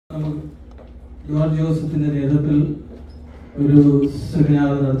George ജോസഫിന്റെ നേതൃത്വത്തിൽ ഒരു സെമിനാർ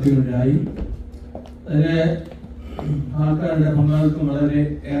നടത്തുകയുണ്ടായി. അതിലെ ആൾക്കാരുടെ പങ്കാളിത്തം വളരെ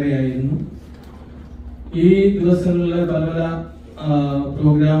ഏറെയായിരുന്നു. ഈ ദിവസങ്ങളിൽ പല പല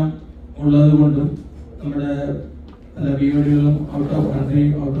പ്രോഗ്രാം ഉള്ളതുകൊണ്ടും നമ്മുടെ പല വീടുകളും out of country,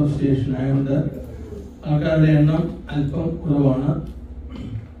 out of station ആയതുകൊണ്ട് ആൾക്കാരുടെ എണ്ണം അല്പം കുറവാണ്.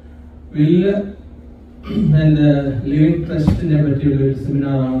 വില്ല് ആൻഡ് ലിവിംഗ് ട്രസ്റ്റിനെ പറ്റിയുള്ള ഒരു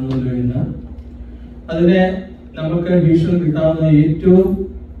സെമിനാർ ആണെന്നല്ലോ ഇന്ന്. അതിനെ നമുക്ക് ഭീഷണി കിട്ടാവുന്ന ഏറ്റവും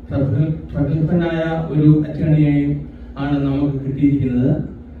പ്രഗത്ഭനായ ഒരു അറ്റർണിയെയും ആണ് നമുക്ക് കിട്ടിയിരിക്കുന്നത്.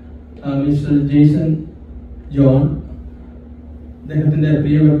 മിസ്റ്റർ ജെയ്സൺ ജോൺ, അദ്ദേഹത്തിന്റെ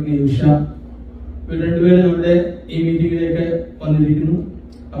പ്രിയപത്നി ഉഷ, ഇവർ രണ്ടുപേരും നമ്മുടെ ഈ മീറ്റിംഗിലേക്ക് വന്നിരിക്കുന്നു.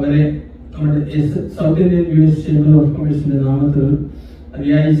 അവരെ നമ്മുടെ south Indian US chamber of കൊമേഴ്സിന്റെ നാമത്തിൽ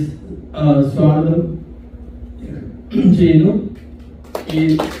അതിയായി സ്വാഗതം ചെയ്യുന്നു. ഈ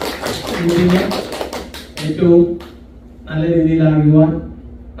മീറ്റിംഗ് ഏറ്റവും നല്ല രീതിയിലാകുവാൻ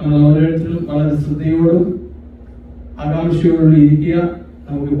നമ്മൾ ഓരോരുത്തരും വളരെ ശ്രദ്ധയോടും ആകാംക്ഷയോടും ഇരിക്കുക.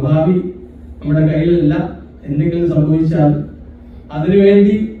 നമുക്ക് ഭാവി നമ്മുടെ കയ്യിലല്ല. എന്തെങ്കിലും സംഭവിച്ചാൽ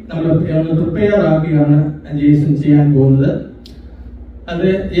അതിനുവേണ്ടി നമ്മൾ പ്രിപ്പയർ ആക്കുകയാണ് ജെയ്സൺ ചെയ്യാൻ പോകുന്നത്. അത്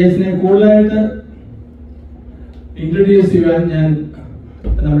ജെയ്സനെ കൂടുതലായിട്ട് ഇൻട്രൊഡ്യൂസ് ചെയ്യാൻ ഞാൻ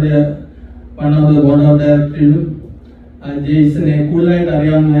നമ്മുടെ one of the board of ഡയറക്ടേഴ്സും ജെയ്സനെ കൂടുതലായിട്ട്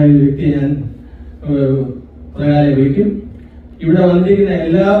അറിയാവുന്ന ഒരു വ്യക്തിയെ ഞാൻ പ്രകാരം വയ്ക്കും. ഇവിടെ വന്നിരിക്കുന്ന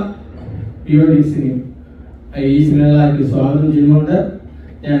എല്ലാ PODസിനെയും ഈ സെമിനാറിലേക്ക് സ്വാഗതം ചെയ്തുകൊണ്ട്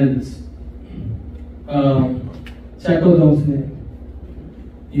ഞാൻ ചാക്കോ തോമസിനെ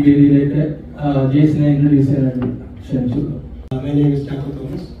ഈ വേദിയിലേക്ക് ജെയ്സനെ ഇൻട്രൊഡ്യൂസ് ചെയ്യാനായിട്ട് ക്ഷണിച്ചു. My name is Chaco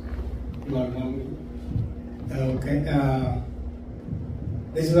Thomas. Okay.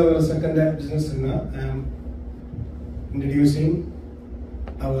 This is our second business seminar. I am introducing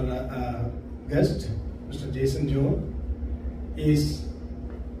our guest, Mr. Jason Joe. He is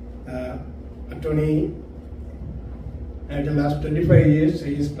attorney. And the last 25 years,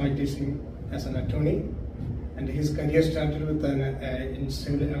 he is practicing as an attorney, and his career started with an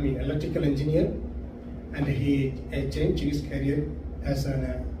electrical engineer, and he changed his career as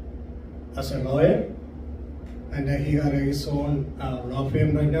a lawyer, and he has his own law firm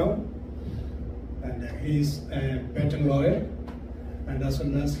right now, and he is a patent lawyer, and as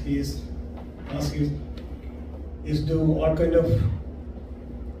well as he is do all kind of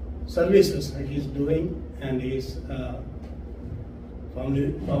services that he is doing, and he is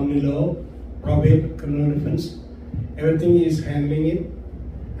family law, probate, criminal defense, everything he is handling it,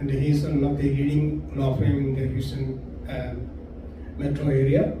 and he is one of the leading law firm in the Houston metro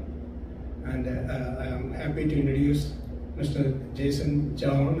area. And I am happy to introduce Mr. Jason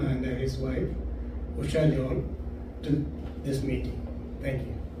John and his wife Usha John to this meeting. Thank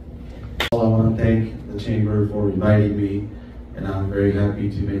you. I want to thank the Chamber for inviting me, and I'm very happy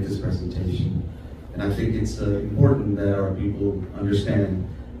to make this presentation. And I think it's important that our people understand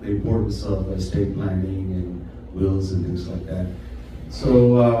the importance of estate planning and wills and things like that. So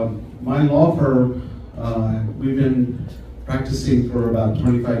my law firm, we've been practicing for about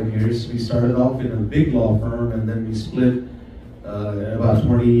 25 years. We started off in a big law firm, and then we split about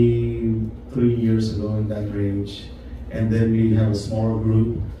 23 years ago, in that range. And then we have a smaller group.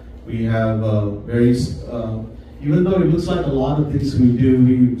 We have even though it looks like a lot of things we do,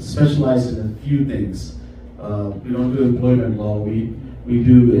 we specialize in a few things. We don't do employment law. We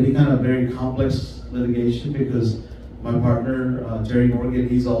do any kind of very complex litigation, because my partner, Terry Morgan,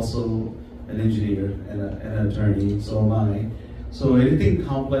 he's also an engineer and an attorney, so am I. So anything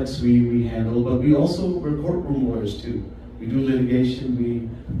complex we handle, but we're courtroom lawyers too. We do litigation,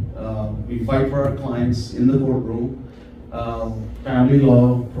 we fight for our clients in the courtroom. Family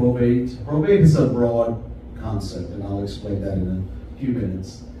law, probate. Probate is a broad concept, and I'll explain that in a few minutes.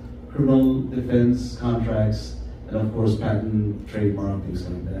 Criminal defense, contracts, and of course patent, trademark, things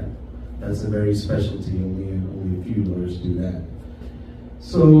like that. That's a very specialty, only a few lawyers do that.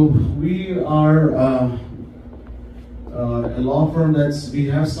 So we are a law firm we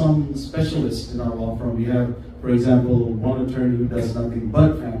have some specialists in our law firm. We have, for example, one attorney who does nothing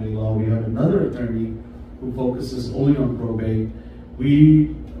but family law. We have another attorney who focuses only on probate.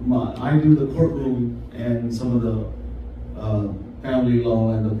 I do the courtroom and some of the family law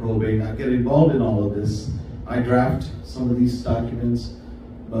and the probate. I get involved in all of this. I draft some of these documents.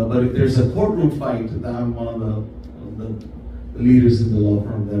 But if there's a courtroom fight, I'm one of the leaders in the law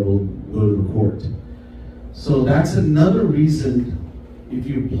firm that will go to the court. So that's another reason, if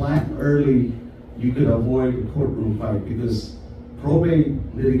you plan early, you could avoid a courtroom fight, because probate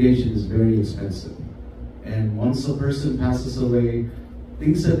litigation is very expensive. And once a person passes away,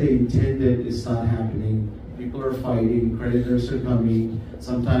 things that they intended is not happening. People are fighting, creditors are coming,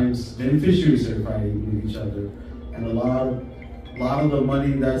 sometimes beneficiaries are fighting with each other, and a lot of the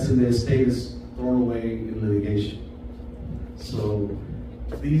money that's in the estate is thrown away in litigation. So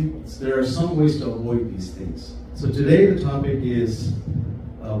there are some ways to avoid these things. So today the topic is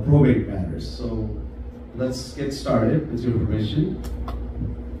probate matters. So let's get started with your permission.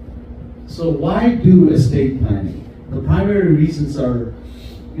 So why do estate planning? The primary reasons are,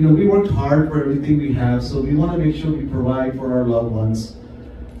 we worked hard for everything we have, so we want to make sure we provide for our loved ones.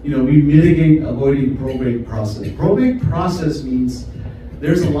 We mitigate avoiding probate process. Probate process means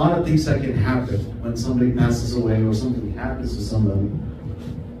there's a lot of things that can happen when somebody passes away or something happens to somebody.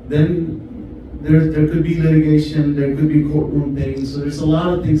 Then there could be litigation, there could be courtroom things, so there's a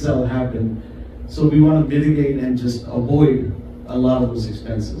lot of things that will happen. So we want to mitigate and just avoid a lot of those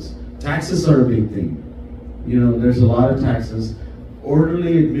expenses. Taxes are a big thing. There's a lot of taxes.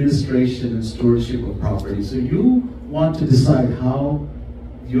 Orderly administration and stewardship of property. So you want to decide how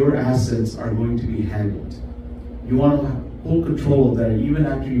your assets are going to be handled. You want to have full control of that even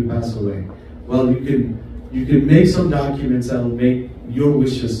after you pass away. Well, you can make some documents that will make your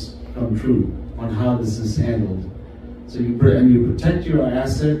wishes come true on how this is handled. So you protect your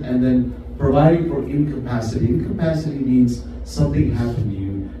asset, and then providing for incapacity. Incapacity means something happened to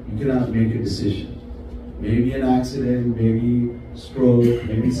you. You cannot make a decision. Maybe an accident, maybe stroke,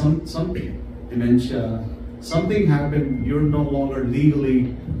 maybe some dementia. Something happened, you're no longer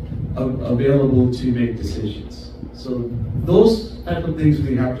legally available to make decisions. So those type of things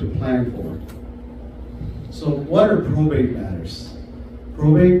we have to plan for. So what are probate matters?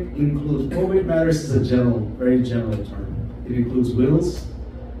 Probate matters is a very general term. It includes wills.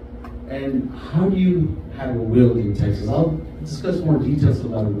 And how do you have a will in Texas? I'll discuss more details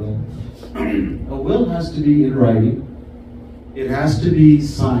about a will. A will has to be in writing. It has to be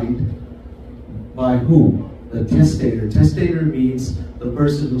signed by whom? The testator. Testator means the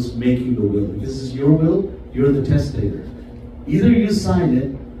person who's making the will. If this is your will, you're the testator. Either you sign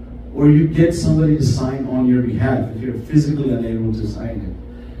it, or you get somebody to sign on your behalf if you're physically unable to sign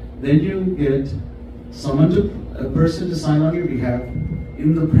it. Then you get a person to sign on your behalf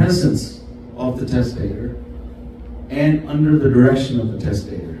in the presence of the testator and under the direction of the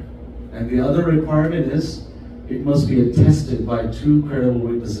testator. And the other requirement is it must be attested by 2 credible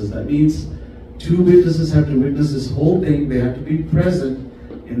witnesses. That means 2 witnesses have to witness this whole thing. They have to be present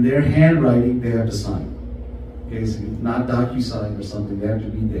in their handwriting. They have to sign. Okay, so not DocuSign or something. They have to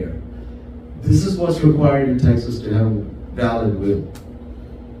be there. This is what's required in Texas to have a valid will.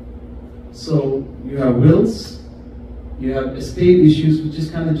 So you have wills. You have estate issues, which is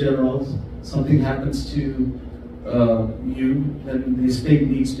kind of general. Something happens to you, then the estate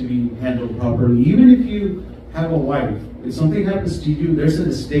needs to be handled properly. Even if you have a wife, if something happens to you, there's an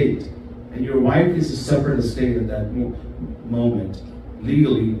estate, and your wife is a separate estate at that moment,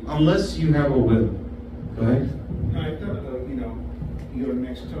 legally, unless you have a will. Go ahead. I thought, your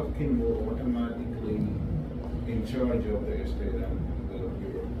next of kin will automatically in charge of the estate.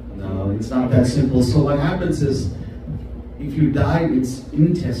 No, it's not that simple. So what happens is, if you die, it's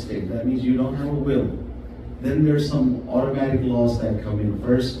intestate. That means you don't have a will. Then there's some automatic laws that come in.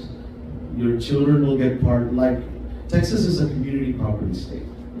 First, your children will get part, like Texas is a community property state.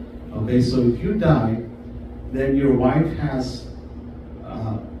 Okay, so if you die, then your wife has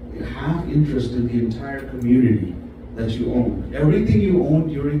half interest in the entire community that you own. Everything you own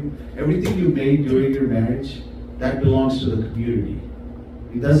everything you made during your marriage, that belongs to the community.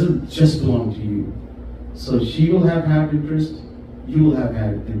 It doesn't just belong to you. So she will have half interest, you will have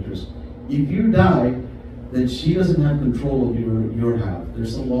half interest. If you die, then she doesn't have control of your half.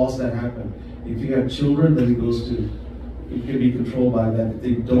 There's some laws that happen. If you have children, then it can be controlled by that. If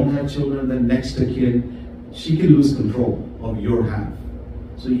they don't have children, then next of kin, she can lose control of your half.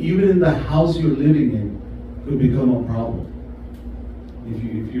 So even in the house you're living in could become a problem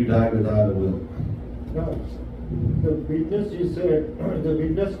if you die without a will. No. The witness, you said, the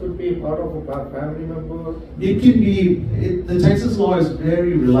witness could be part of a family member? It can be, the Texas law is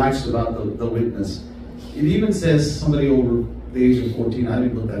very relaxed about the witness. It even says somebody over the age of 14, I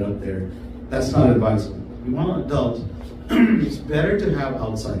didn't put that up there. That's not advisable. You want an adult, it's better to have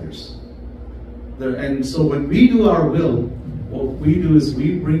outsiders. And so when we do our will, what we do is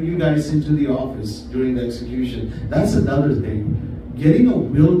we bring you guys into the office during the execution. That's another thing. Getting a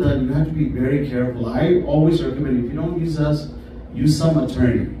will done, you have to be very careful. I always recommend, if you don't use us, use some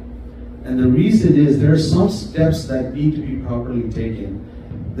attorney. And the reason is there are some steps that need to be properly taken.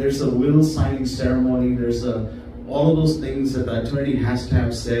 There's a will signing ceremony, there's all of those things that the attorney has to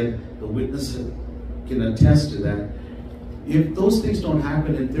have said. The witness can attest to that. if those things don't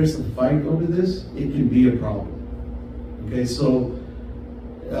happen, if there's a fight over this, it can be a problem. Okay, so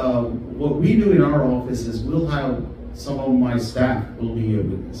what we do in our office is we'll have some of my staff will be a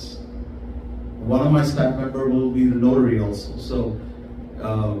witness. One of my staff members will be the notary also. So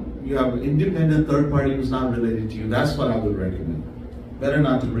you have an independent third party who's not related to you. That's what I would recommend. Better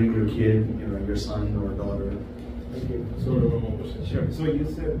not to bring your kid, your son or daughter. Thank you. So one more question. Sure. So you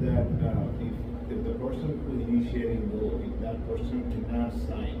said that if the person who is initiating will, if that person cannot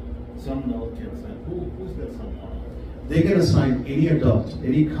sign, someone else can sign. Who's that someone? They can assign any adult,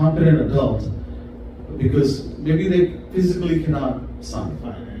 any competent adult, because maybe they physically cannot sign,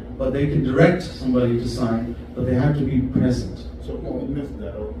 but they can direct somebody to sign, but they have to be present. So who witnessed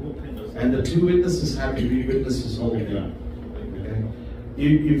that, or who can just? And the two witnesses have to be witnesses whole thing. Okay?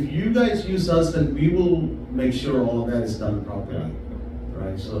 If you guys use us, then we will make sure all of that is done properly.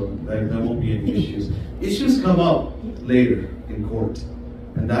 Right? So there won't be any issues. Issues come up later in court,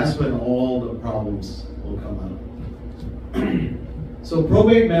 and that's when all the problems will come out. So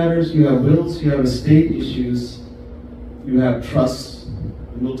probate matters, you have wills, you have estate issues, you have trusts,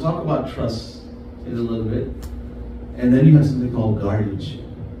 and we'll talk about trusts in a little bit. And then you have something called guardianship.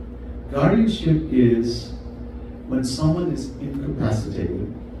 Guardianship is when someone is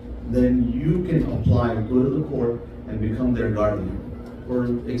incapacitated, then you can apply, go to the court, and become their guardian. For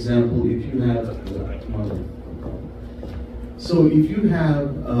example, if you have so if you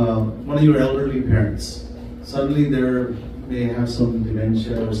have one of your elderly parents, suddenly they have some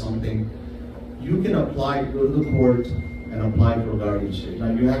dementia or something, you can apply, go to the court and apply for guardianship.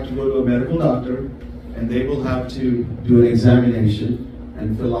 Now you have to go to a medical doctor, and they will have to do an examination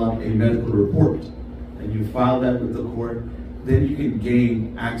and fill out a medical report. And you file that with the court, then you can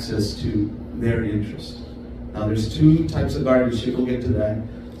gain access to their interest. Now there's two types of guardianship, we'll get to that.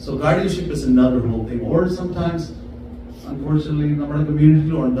 So guardianship is another whole thing. Or sometimes, unfortunately, in our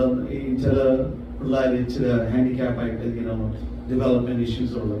community, or related to the handicap, development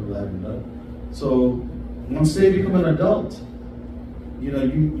issues or whatever. So once they become an adult, you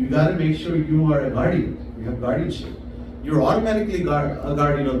got to make sure you are a guardian. You have guardianship. You're automatically a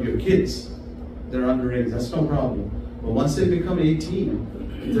guardian of your kids. They're underage, that's no problem. But once they become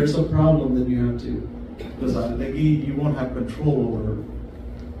 18, if there's a problem, then you have to, because you won't have control over,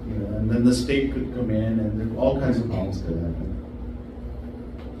 and then the state could come in, and all kinds of problems could happen.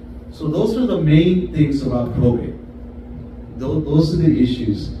 So those are the main things about probate. Those are the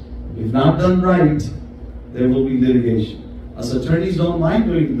issues. If not done right, there will be litigation. Us attorneys don't mind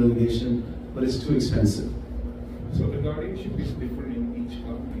doing litigation, but it's too expensive. So the guardianship is different in each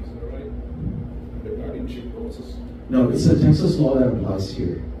county, is that right? The guardianship process? No, it's a Texas law that applies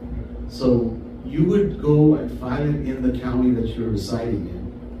here. So you would go and file it in the county that you're residing in.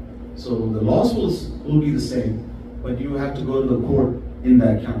 So the laws will be the same, but you have to go to the court in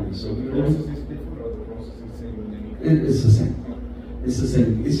that county. So the process is different, or the process is the same in any county? It's the same. It's the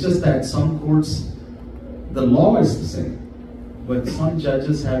same. It's just that some courts, the law is the same, but some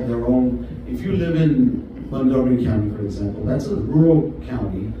judges have their own. If you live in Montgomery County, for example, that's a rural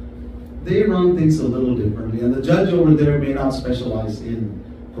county. They run things a little differently, and the judge over there may not specialize in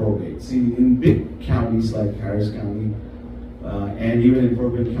probate. See, in big counties like Harris County, and even in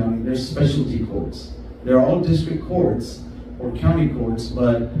Fort County, there's specialty courts. They're all district courts or county courts,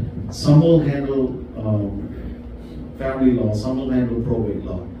 but some will handle family law, some will handle probate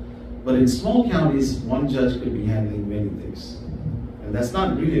law. But in small counties, one judge could be handling many things. And that's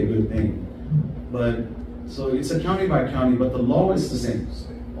not really a good thing. But, so it's a county by county, but the law is the same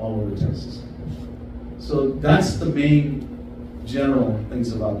all over Texas. So that's the main general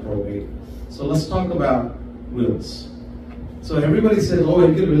things about probate. So let's talk about wills. So everybody says, oh,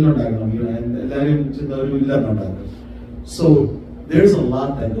 you will not die. So there's a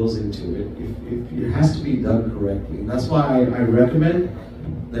lot that goes into it. If it has to be done correctly. And that's why I recommend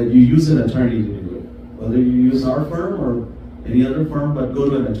that you use an attorney to do it. Whether you use our firm or any other firm, but go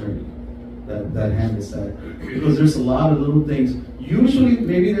to an attorney that handles that. Because there's a lot of little things. Usually,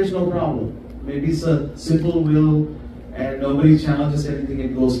 maybe there's no problem. Maybe it's a simple will and nobody challenges anything,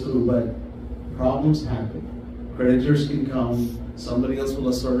 it goes through, but problems happen. Creditors can come, somebody else will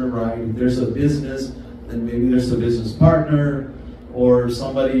assert a right. If there's a business, then maybe there's a business partner or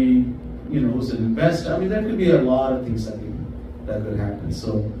somebody, who's an investor. I mean, there could be a lot of things that could happen.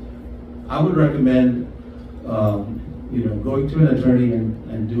 So I would recommend, going to an attorney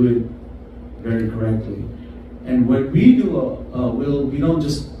and do it very correctly. And when we do a will, we don't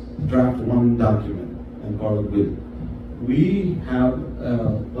just draft one document and call it will. We have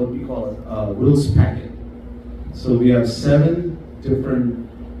what we call a wills packet. So we have 7 different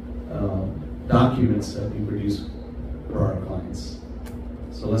documents that we produce for our clients.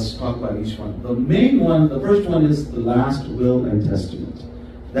 So let's talk about each one. The main one, the first one is the last will and testament.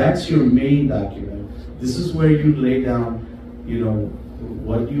 That's your main document. This is where you lay down,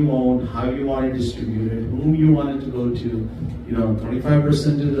 what you own, how you want to distribute it, whom you want it to go to,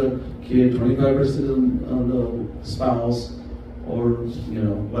 25% to the kid, 25% to the spouse, or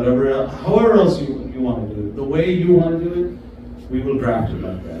whatever, however else you want to do it. The way you want to do it, we will draft it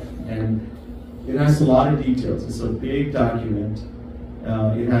like that. And it has a lot of details. It's a big document.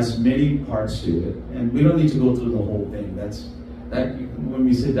 It has many parts to it, and we don't need to go through the whole thing. When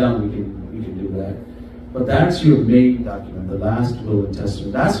we sit down, we can do that. But that's your main document, the last will and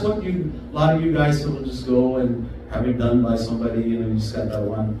testament. That's what a lot of you guys will just go and have it done by somebody, you just got that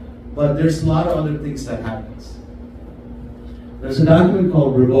one. But there's a lot of other things that happens. There's a document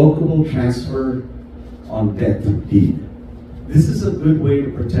called revocable transfer on death deed. This is a good way to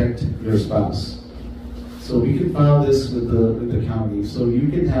protect your spouse. So we can file this with the county. So you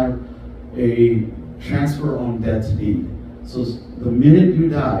can have a transfer on death deed. So the minute you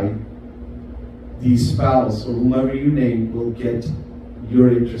die, the spouse or whomever you name will get your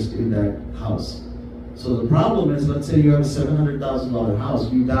interest in that house. So the problem is, let's say you have a $700,000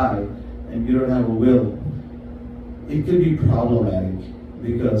 house, you die, and you don't have a will. It could be problematic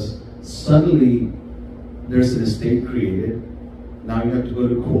because suddenly there's an estate created. Now you have to go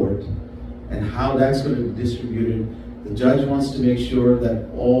to court, and how that's going to be distributed. The judge wants to make sure that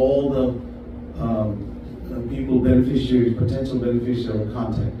all the people, beneficiaries, potential beneficiaries, are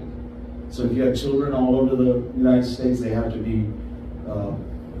contacted. So if you have children all over the United States, they have to be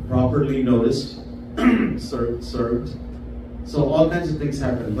properly noticed, served. So all kinds of things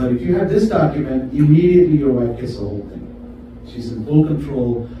happen. But if you have this document, immediately your wife gets the whole thing. She's in full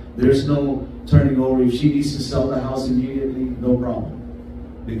control. There's no turning over. If she needs to sell the house immediately, no problem.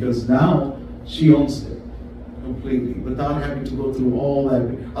 Because now she owns it completely without having to go through all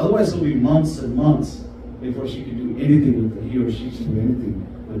that. Otherwise, it'll be months and months before she can do anything with it. He or she can do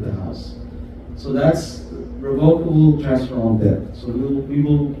anything with the house. So that's revocable transfer on death. So we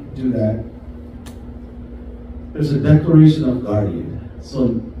will do that. There's a declaration of guardian.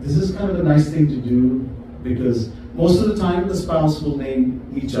 So this is kind of a nice thing to do because most of the time the spouse will name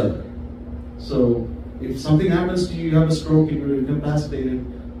each other. So if something happens to you, you have a stroke and you're incapacitated,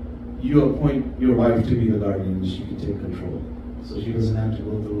 you appoint your wife to be the guardian and she can take control. So she doesn't have to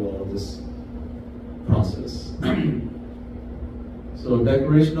go through all of this process. So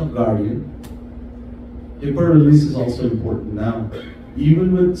declaration of guardian. HIPAA release is also important now.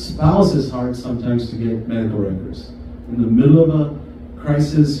 Even with spouse, it's hard sometimes to get medical records. In the middle of a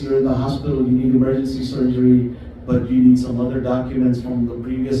crisis, you're in the hospital, you need emergency surgery, but you need some other documents from the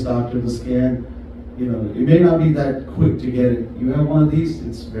previous doctor, the scan. It may not be that quick to get it. You have one of these,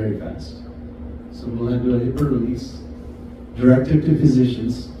 it's very fast. So we'll have to do a HIPAA release. Directive to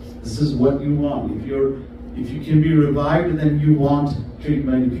physicians. This is what you want. If you can be revived, then you want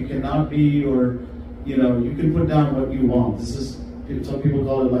treatment. If you cannot be, or you can put down what you want. This is, some people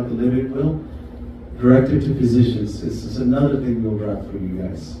call it like a living will. Directive to physicians. This is another thing we'll draft for you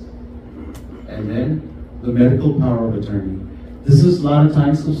guys. And then the medical power of attorney. This is a lot of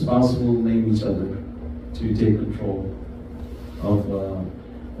times the spouse will name each other to take control of,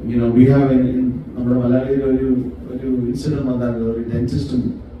 we have in incident on that dentist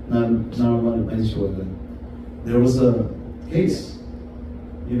there was a case,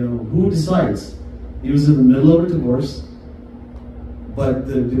 who decides? He was in the middle of a divorce, but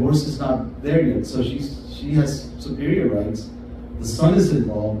the divorce is not there yet, so she has superior rights. The son is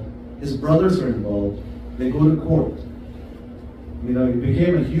involved, his brothers are involved, they go to court. It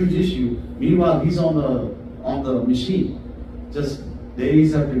became a huge issue. Meanwhile, he's on the machine, just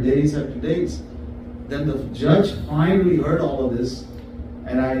days after days after days. Then the judge finally heard all of this,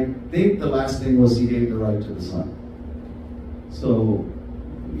 and I think the last thing was he gave the right to the son. So,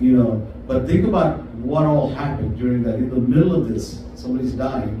 but think about what all happened during that. In the middle of this, somebody's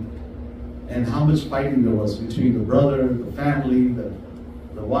dying, and how much fighting there was between the brother, the family,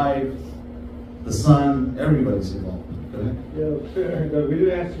 the wife, the son, everybody's involved. The will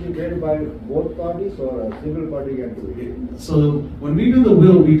has to be made by both parties or a single party can do it? So when we do the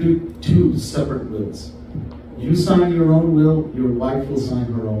will, we do two separate wills. You sign your own will, your wife will sign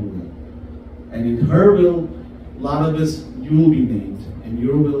her own will. And in her will, a lot of this, you will be named. And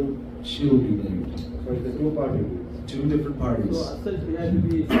your will, she will be named. So it's a two-party will. Two different parties. So as such, we have to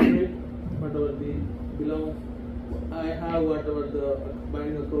be separate, whatever the belong. I have whatever the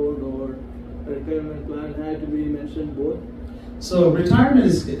buying a code or retirement plan had to be mentioned both. So retirement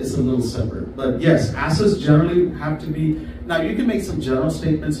is a little separate, but yes, assets generally have to be. Now you can make some general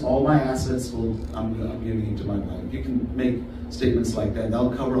statements. All my assets I'm giving into my bank. You can make statements like that. That'll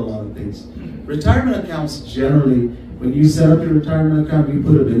cover a lot of things. Retirement accounts generally, when you set up your retirement account, you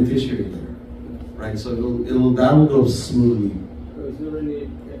put a beneficiary there, right? So that'll go smoothly. So is there any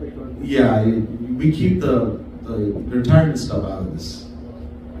effect on? Yeah, we keep the retirement stuff out of this.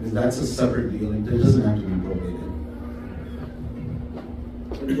 That's a separate deal. It doesn't have to be probated.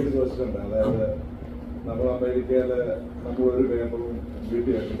 എനിക്കൊരു question അതായത് നമ്മൾ അമേരിക്കയിൽ നമ്മളൊരു പേപ്പറും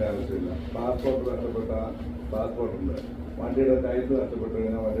വീട്ടിൽ വെക്കേണ്ട ആവശ്യമില്ല. Passport നഷ്ടപ്പെട്ട പാസ്പോർട്ട് ഉണ്ട്, വണ്ടിയുടെ ടൈറ്റിൽ നഷ്ടപ്പെട്ടു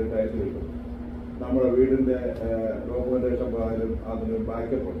കഴിഞ്ഞാൽ വണ്ടിയുടെ ടൈറ്റിൽ കിട്ടും, നമ്മുടെ വീടിന്റെ ഡോക്യുമെന്റേഷൻ പോയാലും അതിന്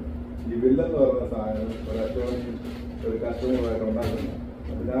ബാക്കപ്പ് ഉണ്ട്. ഈ വില്ലെന്ന് പറയുന്ന സാധനം ഒരു അറ്റോർണി ഒരു കസ്റ്റമറുമായിട്ട് ഉണ്ടാക്കുന്നു.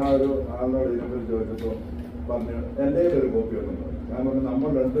 അപ്പം ഞാൻ ഒരു ആളിനോട് ഇതിനെപ്പറ്റി ചോദിച്ചപ്പോൾ പറഞ്ഞു എൻ്റെ ഒരു കോപ്പി ഉണ്ടെന്ന്. ഞാൻ പറഞ്ഞു നമ്മൾ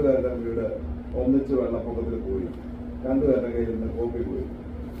രണ്ടുപേരുടെ വീട് ഒന്നിച്ച് വെള്ളപ്പൊക്കത്തിൽ പോയി, രണ്ടുപേരുടെ കയ്യിൽ നിന്ന് കോപ്പി പോയി.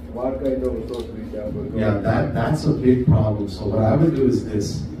 What kind of resource we can do? Yeah, that's a big problem. So what I would do is this.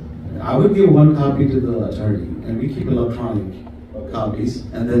 I would give one copy to the attorney, and we keep electronic copies,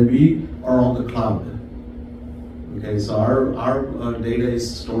 and then we are on the cloud. Okay, so our data is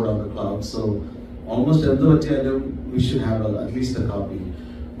stored on the cloud, so almost every item we should have at least a copy.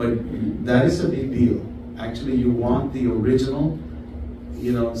 But that is a big deal. Actually, you want the original.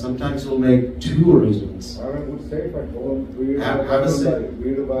 You know, sometimes we'll make two originals. I would say if I told have a safe. We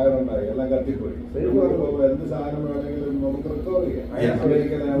do buy on like ಎಲ್ಲ ಕಟ್ಟಿಕೊಳ್ಳಿ. എന്ത് സാധനം വേണമെങ്കിലും നമുക്ക് recover ചെയ്യാം.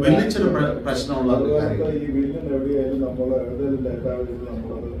 വില്ലിച്ചിന് പ്രശ്നമുള്ള ഈ വില്ലിന് എവിടെയായാലും നമ്മൾ എവിടെയെങ്കിലും ഡേറ്റാബേസിൽ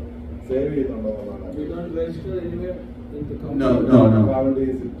നമ്മളത് save ചെയ്യുന്നുണ്ടോന്നാണ്. We don't register anywhere in the company. No.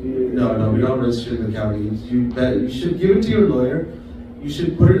 No, we don't register in the county. You should give it to your lawyer. You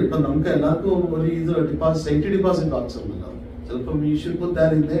should put it. But നമുക്ക് എല്ലാവർക്കും ഒരു ഇത് deposit, safety deposit box ഉണ്ടല്ലോ. So you should put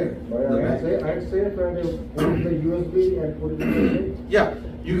that in there. I'd say try to put the USB and put it in the safe. Yeah,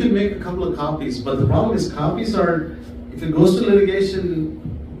 you can make a couple of copies, but the problem is copies are, if it goes to litigation,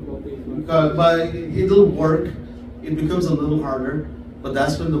 but it'll work. It becomes a little harder, but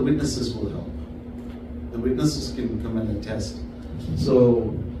that's when the witnesses will help. The witnesses can come in and attest. So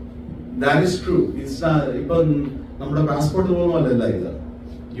that is true. It's not even നമ്മുടെ passport പോലുമല്ല ഇത്.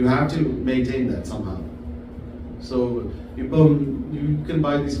 You have to maintain that somehow. So you can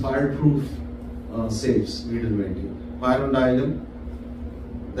buy these fireproof safes. Fire item,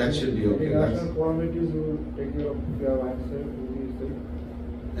 that should be okay. Any national calamities you take care of if you have iron safe?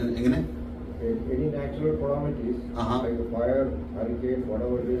 Again? Any natural calamities like a fire, hurricane,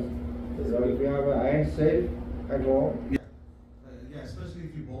 whatever it is. So if you have an iron safe at home. Yeah, especially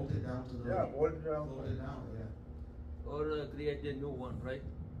if you bolt it down to the. Bolt it down. Yeah. Or create a new one, right?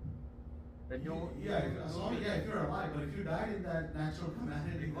 If you're alive, but if you died in that natural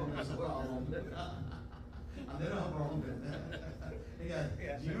calamity, then there's a problem. And they don't have a problem with that.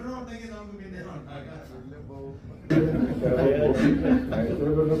 You don't think it's going to be there on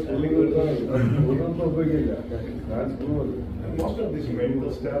That's cool. Most of this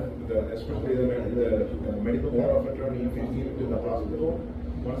medical staff, especially the medical power of attorney, if you give it to the hospital,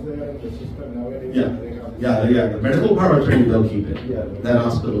 once they are in the system nowadays, they have Yeah. The medical power of attorney, they'll keep it. That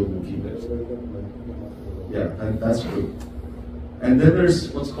hospital will keep it. Yeah, that's true. And then there's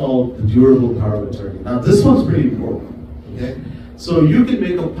what's called the durable power of attorney. Now this one's pretty important. Okay, so you can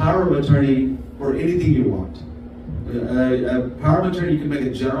make a power of attorney for anything you want. A power of attorney, you can make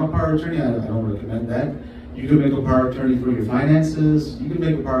a general power of attorney. I don't recommend that. You can make a power of attorney for your finances. You can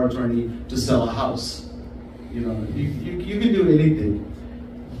make a power of attorney to sell a house. You know, you can do anything.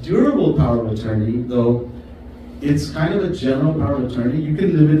 Durable power of attorney, though, it's kind of a general power of attorney. You can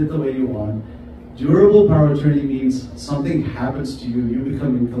limit it the way you want. Durable power of attorney means something happens to you, you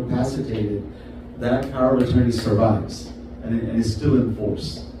become incapacitated. That power of attorney survives and is still in force.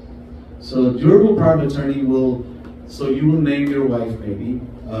 So durable power of attorney you will name your wife maybe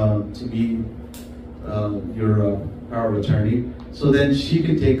to be your power of attorney, so then she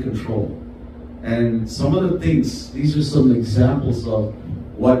can take control. And some of the things, these are some examples of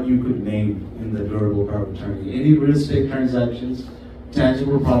what you could name in the durable power of attorney. Any real estate transactions,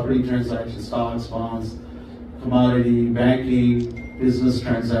 tangible property transactions, stocks, bonds, commodity, banking, business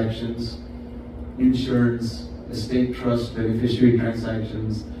transactions, insurance, estate trust, beneficiary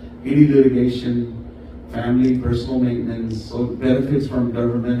transactions, any litigation, family, personal maintenance, so benefits from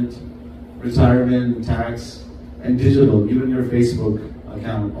government, retirement, tax, and digital, even your Facebook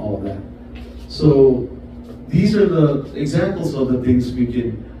account, all of that. So these are the examples of the things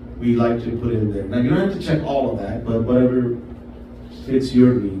we like to put in there. Now you don't have to check all of that, but whatever fits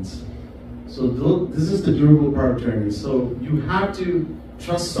your needs. So this is the durable power of attorney. So you have to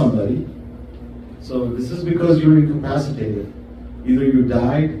trust somebody. So this is because you're incapacitated. Either you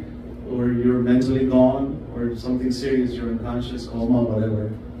died, or you're mentally gone, or something serious, you're unconscious, coma,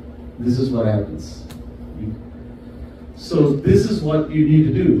 whatever. This is what happens. So this is what you need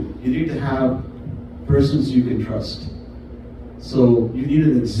to do. You need to have persons you can trust. So you need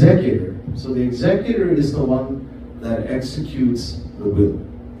an executor. So the executor is the one that executes the will.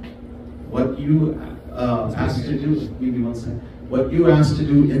 What you asked to do, give me one second. What you asked to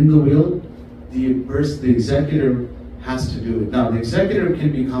do in the will, the executor has to do it. Now the executor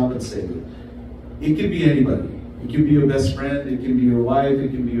can be compensated. It can be anybody. It can be your best friend, it can be your wife, it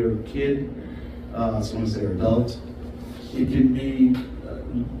can be your kid, as long as they're adult. It can be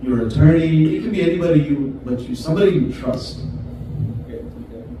your attorney, it can be anybody somebody you trust. Okay.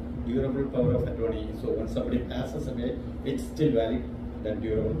 Durable power of attorney. So once somebody passes away, it's still valid, that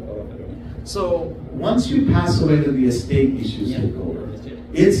durable power of attorney. So once you pass away, then the estate issues take over.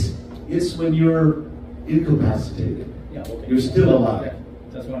 It's when you're incapacitated. Yeah, okay. You're still alive.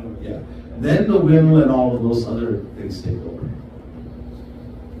 Yeah. Just one. Yeah. Then the will and all of those other things take over.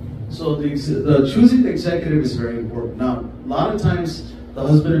 So the choosing the executive is very important. Now, a lot of times, the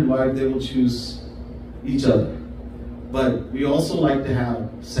husband and wife, they will choose each other. But we also like to have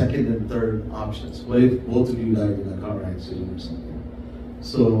second and third options. What if both of you died in a car accident or something?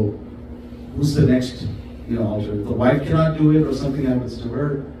 So who's the next, alternate? If the wife cannot do it or something happens to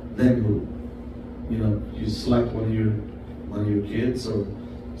her, then who? You select one of your kids or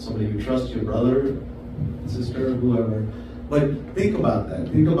somebody you trust, your brother, sister, whoever. But think about that.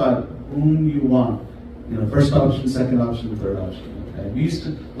 Think about whom you want. First option, second option, third option. Okay? We used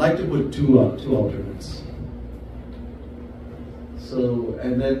to like to put two alternates. So,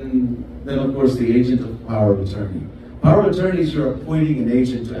 and then of course the agent of power of attorney. Power of attorney is you're appointing an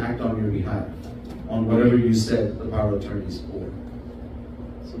agent to act on your behalf on whatever you said the power of attorney is for.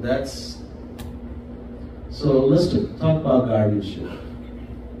 So let's talk about guardianship.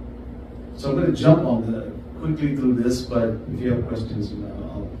 So I'm going to jump quickly through this, but if you have questions,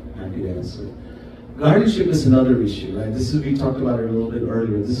 I'll happy to answer. Guardianship is another issue, right? We talked about it a little bit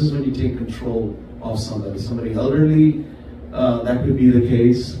earlier. This is when you take control of somebody elderly, that could be the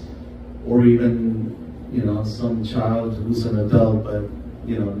case, or even, some child who's an adult, but,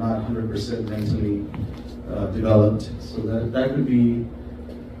 not 100% mentally developed. So that could be,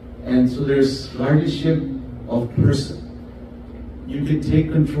 and so there's guardianship of person. You can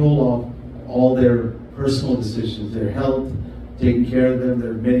take control of all their personal decisions, their health, taking care of them,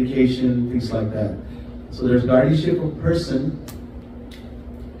 their medication, things like that. So there's guardianship of person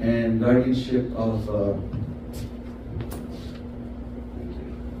and guardianship of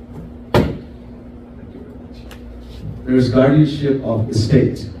there's guardianship of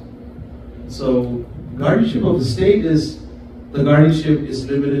estate. So guardianship of estate the guardianship is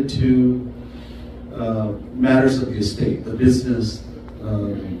limited to matters of the estate, the business,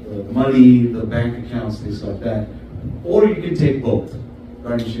 the money, the bank accounts, things like that. Or you can take both,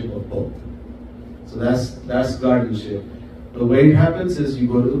 guardianship of both. So that's guardianship. The way it happens is you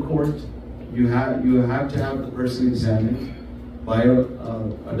go to the court, you have to have the person examined by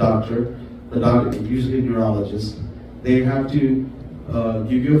a doctor, usually a neurologist. They have to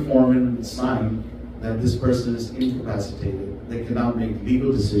give you a form and sign that this person is incapacitated. They cannot make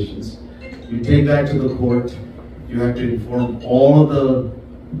legal decisions. You take that to the court. You have to inform all of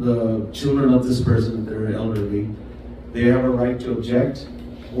the children of this person that they're elderly. They have a right to object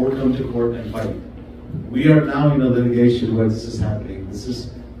or come to court and fight. We are now in a litigation where this is happening.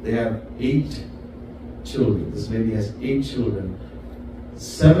 They have 8 children. This lady has 8 children.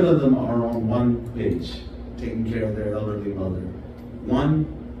 7 of them are on one page, taking care of their elderly mother.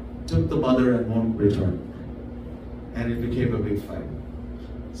 1 took the mother and won't return. And it became a big fight.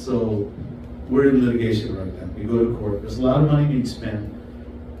 So we're in litigation right now. We go to court. There's a lot of money being spent,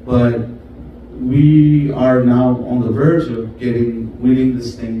 but we are now on the verge of winning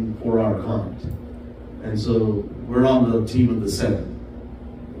this thing for our client. And so we're on the team of the 7.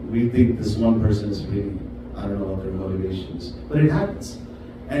 We think this one person is really, I don't know what their motivation is, but it happens.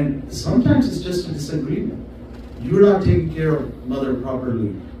 And sometimes it's just a disagreement. You're not taking care of mother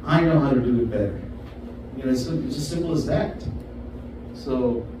properly. I know how to do it better. It's as simple as that.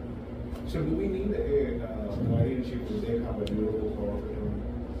 So do we need a guardianship to then have a durable power of attorney?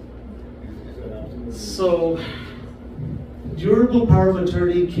 Is that absolutely? So durable power of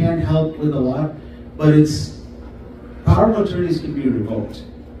attorney can help with a lot, but power of attorneys can be revoked.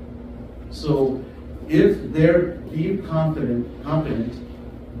 So if they're deemed competent,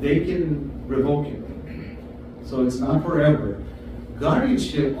 they can revoke it. So it's not forever.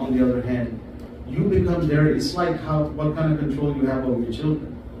 Guardianship, on the other hand, you become there. It's like what kind of control you have over your children.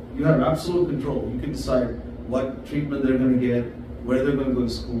 You have absolute control. You can decide what treatment they're going to get, where they're going to go to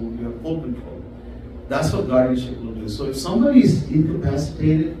school. You have full control. That's what guardianship will do. So if somebody is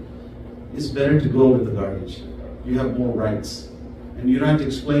incapacitated, it's better to go with the guardianship. You have more rights. And you don't have to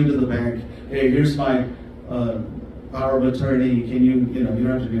explain to the bank, hey, here's my power of attorney, can you don't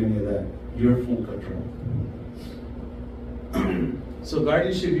have to do any of that. You're full control. So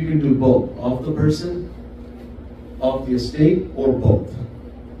guardianship, you can do both, of the person, of the estate, or both.